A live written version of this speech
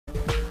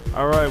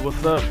Alright,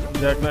 what's up?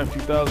 Jackknife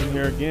 2000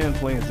 here again,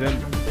 playing Zen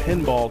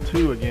Pinball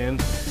 2 again.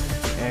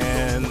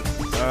 And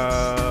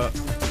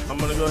I'm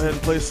gonna go ahead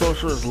and play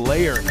Sorcerer's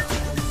Lair now.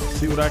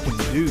 See what I can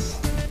do.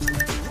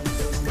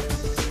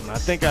 And I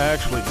think I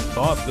actually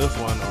bought this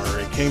one, or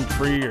it came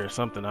free or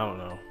something, I don't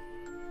know.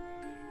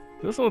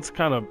 This one's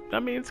kind of,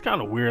 it's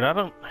kind of weird. I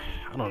don't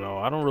know.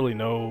 I don't really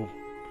know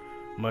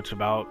much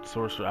about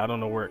Sorcerer. I don't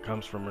know where it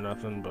comes from or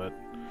nothing, but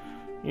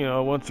you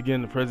know, once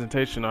again, the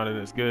presentation on it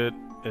is good.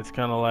 It's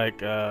kind of like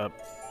the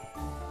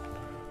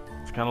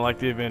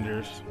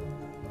Avengers,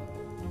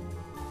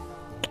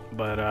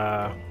 but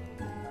I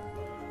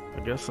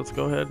guess let's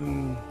go ahead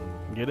and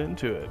get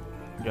into it.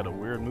 Got a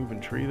weird moving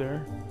tree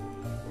there.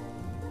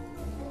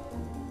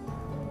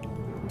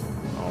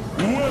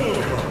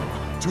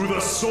 Welcome to the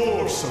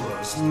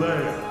Sorcerer's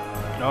Lair.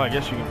 Oh, I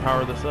guess you can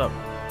power this up.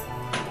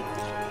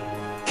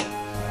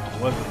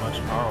 Wasn't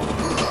much power.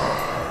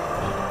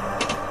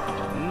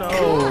 No,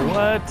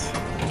 what?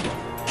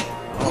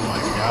 Oh my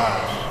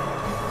gosh.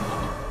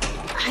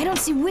 I don't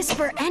see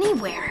Whisper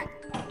anywhere.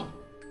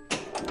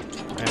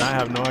 And I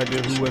have no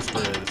idea who Whisper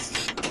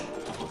is.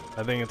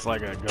 I think it's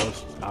like a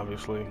ghost,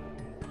 obviously.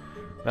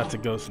 That's a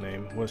ghost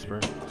name, Whisper.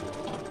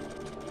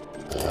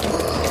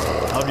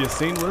 Have you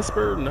seen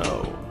Whisper?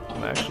 No.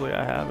 Actually,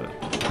 I haven't.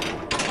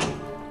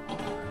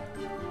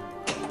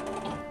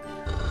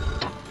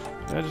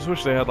 I just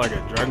wish they had like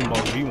a Dragon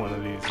Ball Z one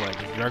of these, like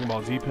Dragon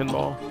Ball Z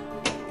pinball.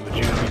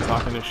 Vegeta be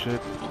talking this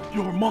shit.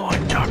 You're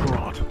mine,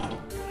 Kakarot!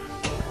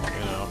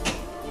 You know.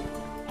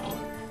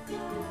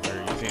 Or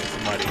you seeing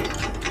somebody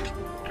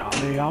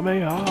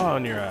Kamehameha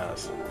on your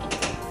ass.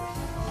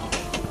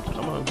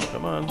 Come on,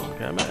 come on,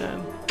 come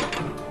on.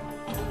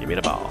 Give me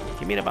the ball,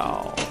 give me the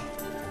ball.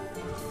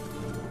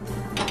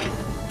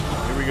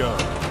 Here we go.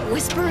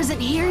 Whisper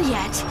isn't here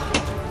yet.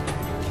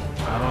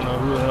 I don't know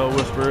who the hell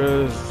Whisper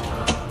is.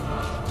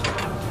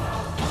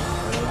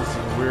 This is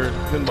a weird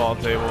pinball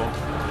table.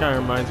 Kind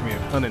of reminds me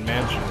of Haunted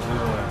Mansion in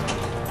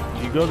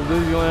Disneyland. You go to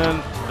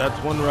Disneyland, that's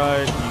one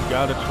ride you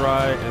gotta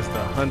try is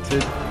the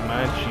Haunted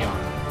Mansion.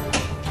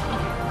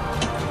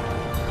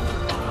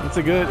 It's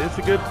a good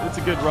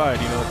ride,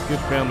 you know, it's a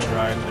good family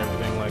ride and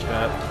everything like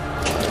that.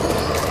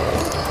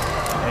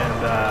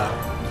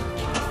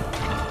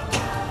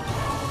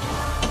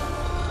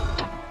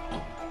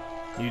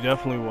 And you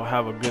definitely will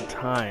have a good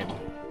time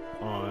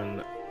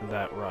on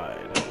that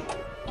ride.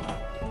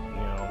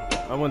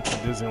 I went to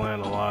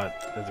Disneyland a lot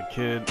as a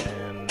kid,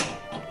 and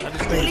I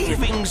just think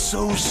leaving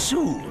so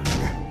soon.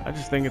 I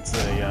just think it's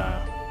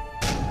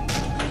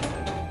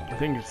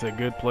a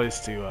good place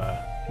to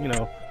you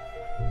know,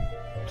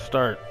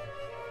 start,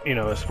 you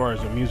know, as far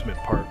as amusement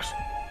parks,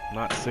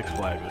 not Six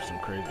Flags or some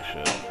crazy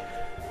shit.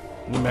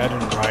 Can you imagine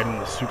riding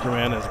the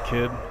Superman as a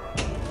kid?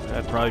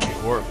 That'd probably be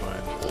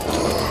horrifying.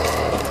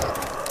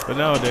 But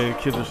nowadays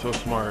kids are so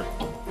smart.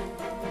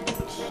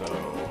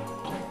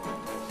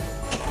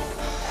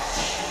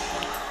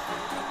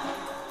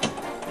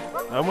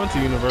 I went to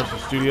Universal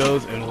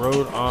Studios and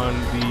rode on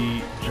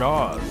the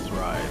Jaws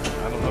ride.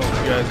 I don't know if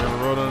you guys ever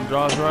rode on the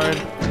Jaws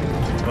ride,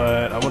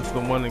 but I went to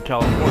the one in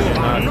California,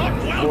 not in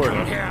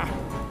Florida.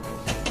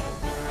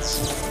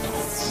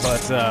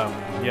 But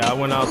yeah, I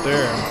went out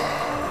there and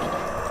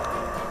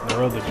I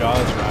rode the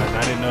Jaws ride, and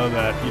I didn't know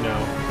that, you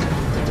know,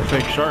 the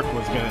fake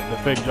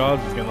Jaws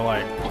was gonna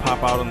like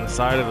pop out on the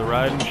side of the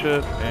ride and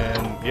shit.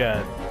 And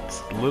yeah,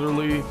 it's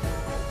literally,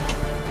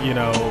 you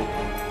know.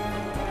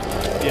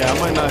 Yeah, I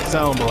might not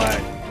sound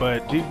black,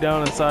 but deep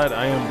down inside,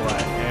 I am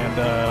black. And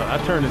I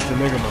turned into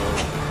nigga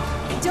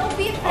mode. Don't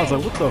be afraid. I was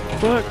like, what the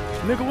fuck?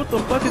 Nigga, what the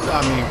fuck is...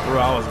 I mean, bro,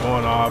 I was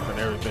going off and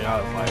everything.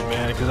 I was like,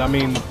 man, because I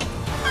mean,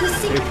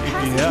 if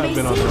you have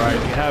been on the ride,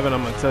 if you haven't,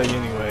 I'm going to tell you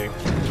anyway.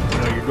 You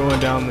know, you're going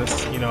down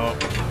this, you know,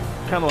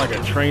 kind of like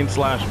a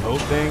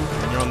train/boat thing.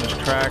 And you're on this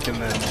track, and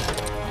then,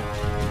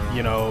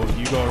 you know,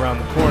 you go around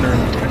the corner.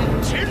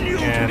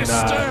 And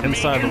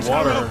inside the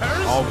water,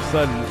 all of a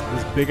sudden,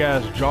 this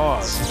big-ass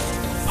Jaws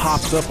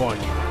pops up on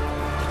you.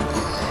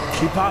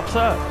 He pops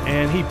up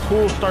and he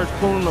starts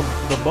pulling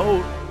the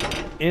boat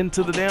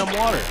into the damn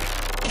water.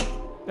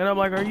 And I'm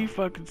like, are you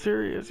fucking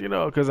serious? You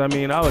know, because I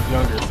mean, I was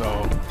younger,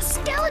 so.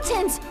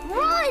 Skeletons,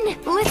 run!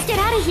 Let's get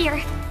out of here.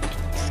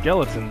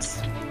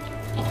 Skeletons.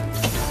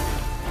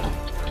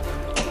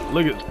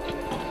 Look at.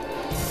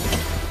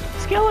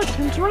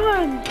 Skeletons,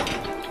 run!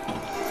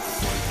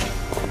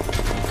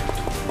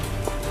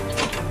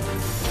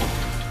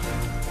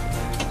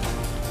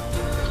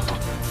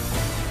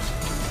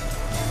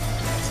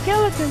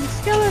 Skeletons,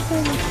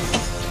 skeletons!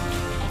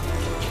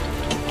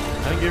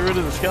 I didn't get rid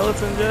of the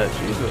skeletons yet?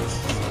 Jesus.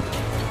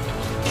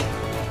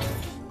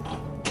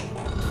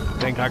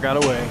 Think I got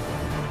away.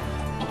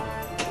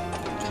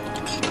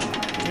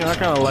 You know, I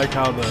kind of like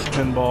how the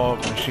pinball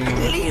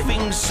machine...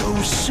 Leaving so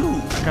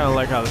soon. I kind of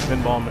like how the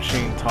pinball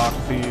machine talks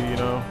to you, you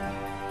know?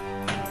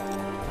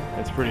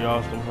 It's pretty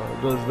awesome how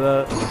it does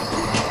that.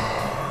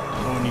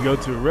 And when you go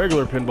to a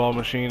regular pinball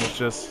machine, it's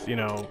just, you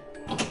know,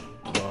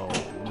 well,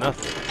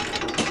 nothing.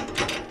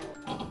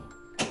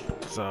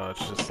 So So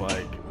it's just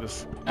like,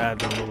 this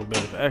adds a little bit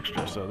of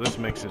extra. So this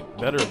makes it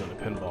better than a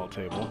pinball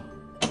table.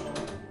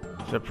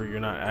 Except for you're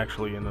not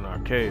actually in an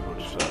arcade,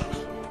 which sucks.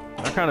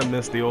 I kind of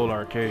miss the old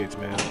arcades,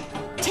 man.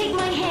 Take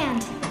my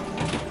hand.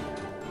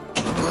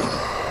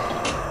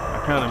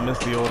 I kind of miss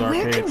the old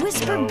arcades. Where could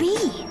Whisper be?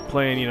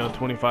 Playing, you know,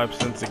 25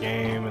 cents a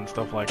game and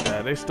stuff like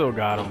that. They still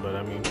got them, but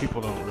I mean, people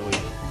don't really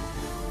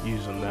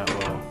use them that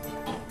well.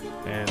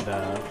 And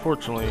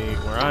fortunately,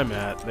 where I'm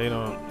at, they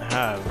don't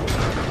have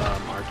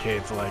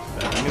arcades like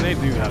that. I mean, they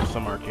do have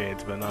some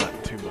arcades, but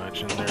not too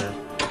much, and they're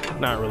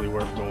not really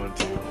worth going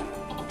to.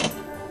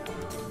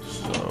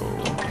 So,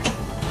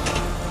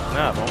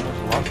 I've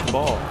almost lost the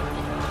ball.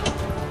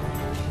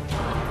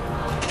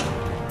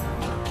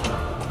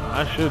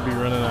 I should be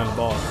running out of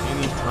balls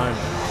any time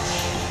now.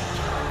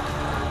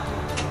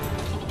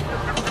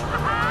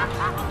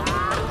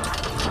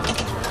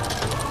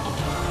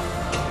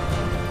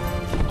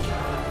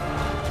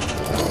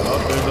 Oh,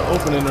 there's an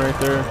opening right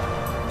there.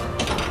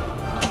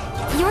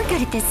 You're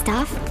good at this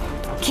stuff.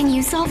 Can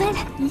you solve it?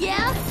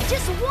 Yeah?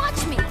 Just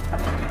watch me!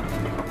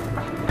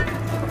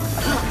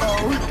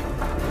 Uh-oh.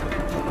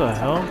 What the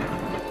hell?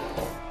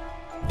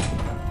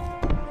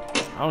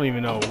 I don't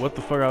even know what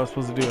the fuck I was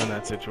supposed to do in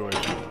that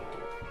situation.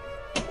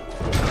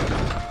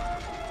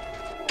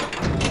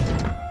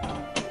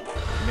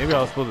 Maybe I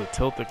was supposed to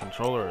tilt the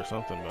controller or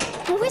something,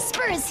 but...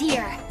 Whisper is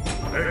here!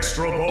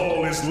 Extra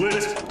ball is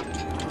lit.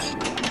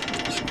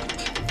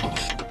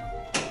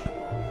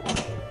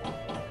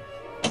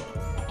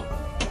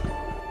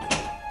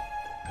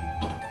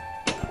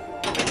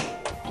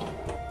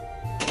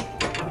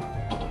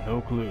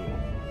 No clue.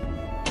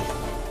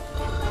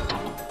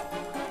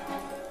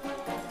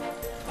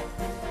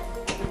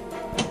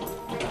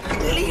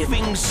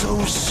 Leaving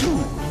so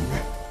soon.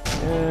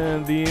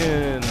 And the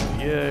end.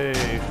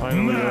 Yay,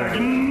 finally.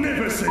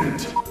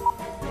 Magnificent.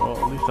 Well,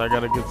 at least I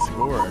got a good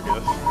score, I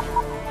guess.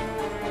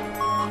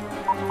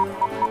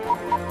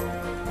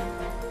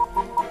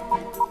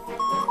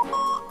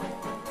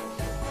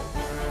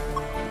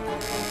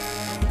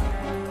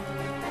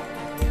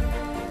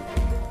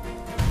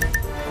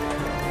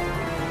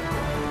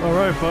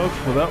 Alright, folks,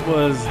 well that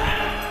was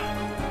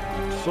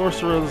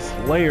Sorcerer's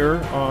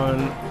Lair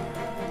on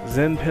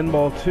Zen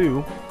Pinball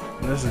 2.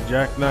 And this is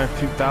Jackknife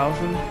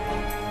 2000.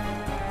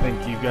 I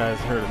think you guys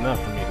heard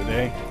enough from me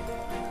today.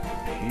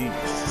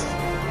 Peace.